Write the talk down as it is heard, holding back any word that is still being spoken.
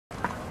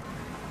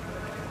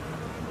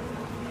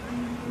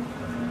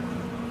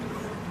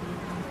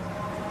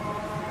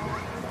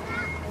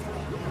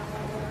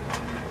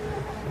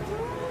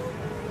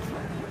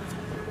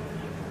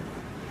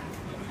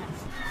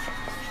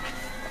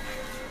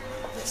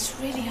It's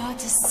really hard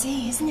to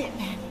see, isn't it,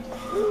 Ben?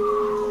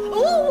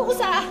 Oh, what was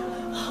that?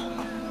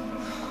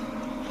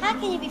 How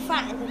can you be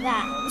frightened of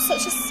that? I'm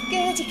such a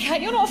scaredy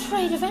cat. You're not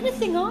afraid of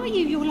anything, are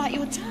you? You're like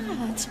your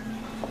dad.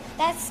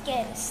 Dad's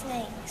scared of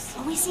snakes.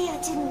 Oh, is he? I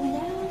didn't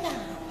know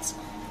that.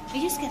 Are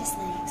you scared of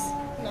snakes?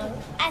 No,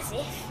 as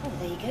if. Oh,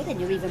 there you go, then.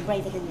 You're even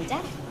braver than your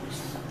dad.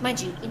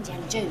 Mind you,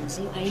 Indiana Jones,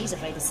 he's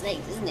afraid of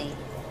snakes, isn't he?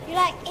 You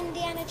like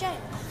Indiana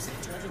Jones?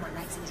 Oh, everyone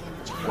likes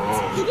Indiana Jones.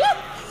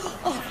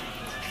 Oh,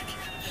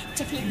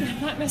 definitely going to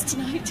have nightmares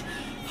tonight.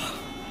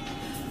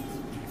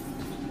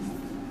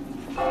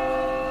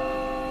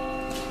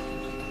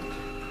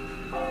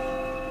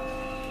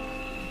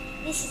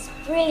 This is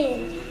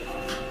brilliant.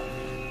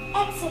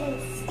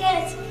 Excellent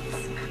skeletons.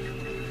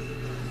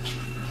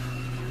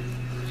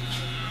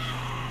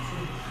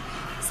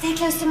 Stay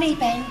close to me,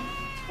 Ben.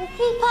 Well,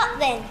 keep up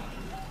then.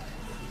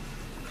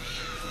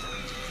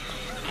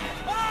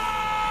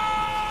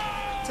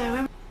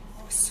 Oh,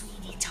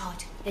 Sweeney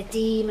Todd, the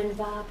demon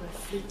barber of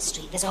Fleet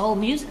Street. There's a whole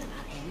music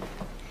about him.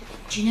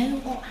 Do you know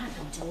what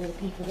happened to all the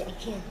people that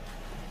he killed?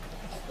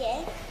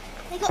 Yeah,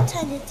 they got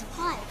turned into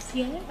pies.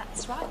 Yeah,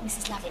 that's right.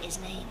 Mrs. Lovett, his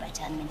neighbour,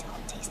 turned them into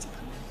hot, tasty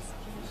pies.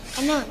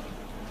 I know.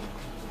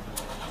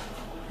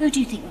 Who do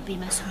you think would be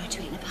most sorry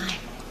to eat a pie?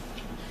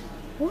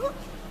 What?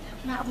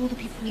 Well, out of all the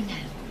people we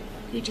know,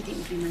 who do you think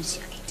would be most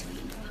yucky to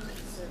eat a pie?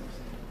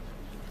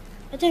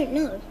 I don't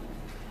know.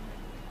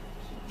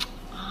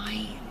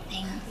 I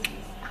think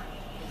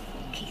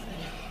Keith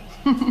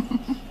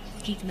Miller.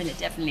 Keith Miller,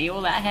 definitely.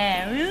 All that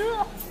hair.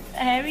 Ugh,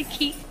 hairy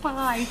Keith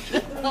Pie.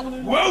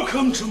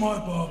 Welcome to my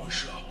barber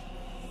shop.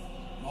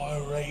 My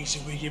razor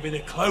will give you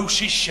the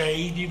closest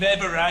shave you've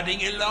ever had in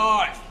your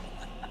life.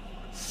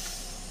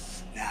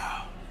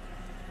 Now,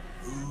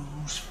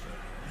 who's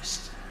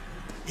first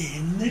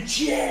in the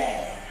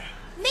chair?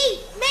 Me!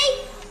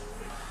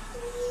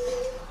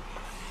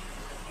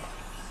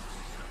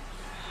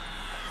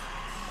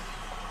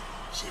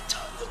 Sit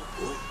tight, little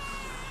boy.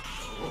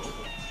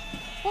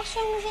 What's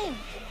wrong with him?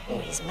 Oh,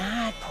 he's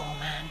mad, poor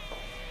man.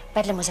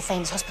 Bedlam was a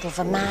famous hospital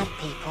for mad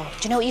people.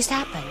 Do you know what used to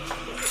happen?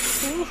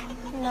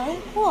 No,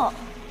 what?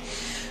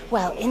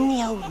 Well, in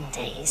the olden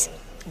days,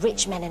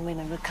 rich men and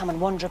women would come and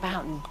wander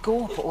about and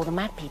gore at all the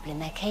mad people in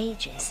their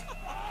cages.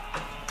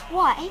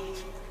 Why?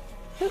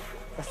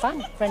 For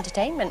fun, for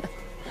entertainment.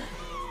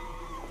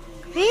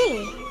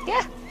 Really?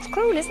 Yeah, it's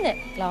cruel, isn't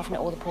it? Laughing at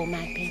all the poor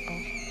mad people.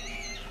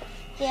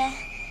 Yeah.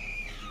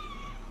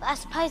 But I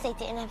suppose they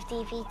didn't have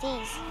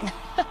DVDs.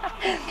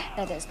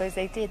 I don't suppose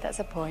they did, that's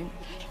a point.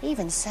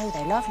 Even so,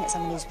 though, laughing at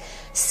someone who's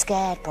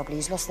scared, probably,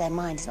 who's lost their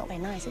mind, is not very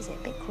nice, is it?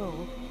 A bit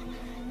cruel.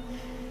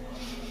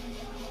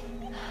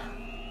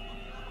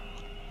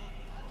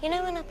 You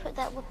know when I put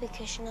that whoopee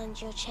cushion under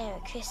your chair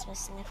at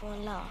Christmas and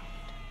everyone laughed?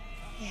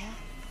 Yeah?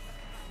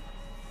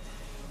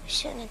 I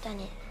shouldn't have done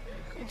it.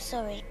 I'm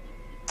sorry.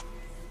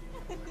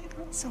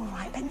 It's all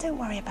right, Ben, don't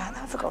worry about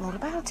that. I've forgotten all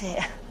about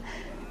it.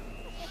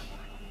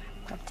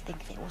 Come to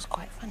think of it, it was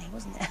quite funny,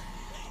 wasn't it?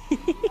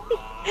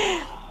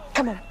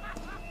 Come on.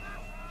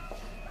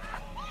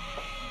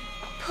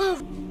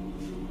 Poof.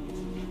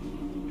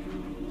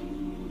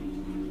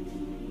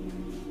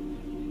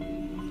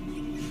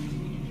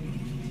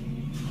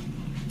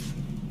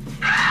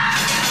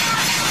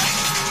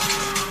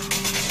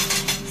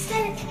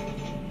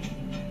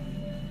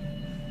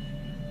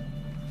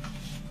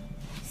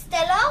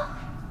 Stella?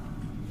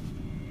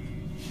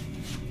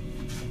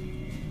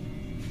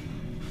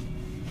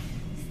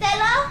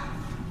 Stella?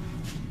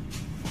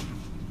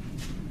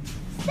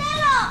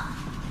 Stella!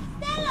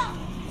 Stella!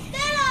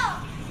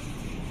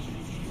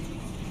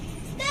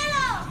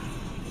 Stella!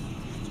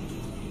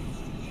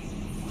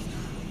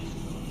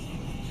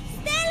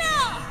 Stella! Stella!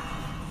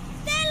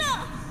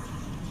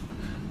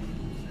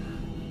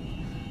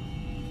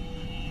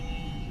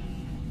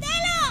 Stella!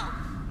 Stella!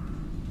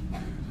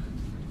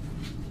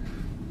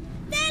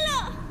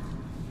 Stella!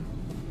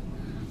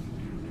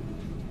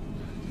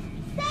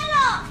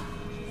 Stella!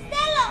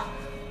 Stella!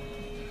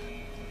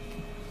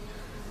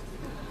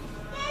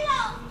 Stella!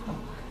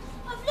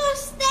 I've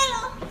lost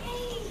Stella!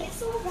 Hey,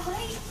 it's all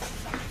right.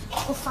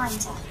 We'll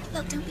find her.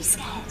 Look, don't be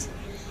scared.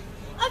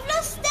 I've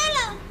lost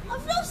Stella!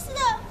 I've lost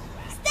her!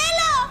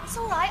 Stella! It's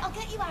all right, I'll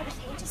get you out of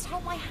here. Just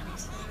hold my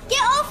hand.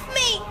 Get off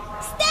me!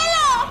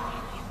 Stella!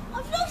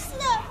 I've lost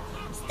her!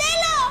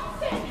 Stella!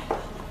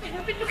 Ben,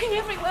 I've been looking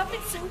everywhere. I've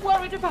been so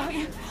worried about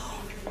you.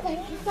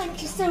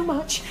 Thank you so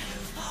much.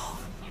 Oh,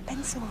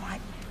 Ben's all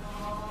right.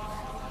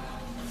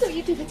 Don't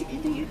you do that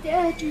again, don't you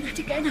dare do that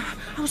again.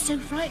 I was so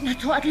frightened, I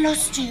thought I'd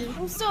lost you.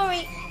 I'm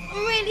sorry.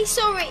 I'm really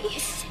sorry.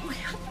 It's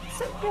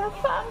okay, I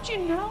found you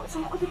now. It's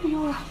all going to be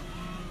all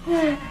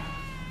right.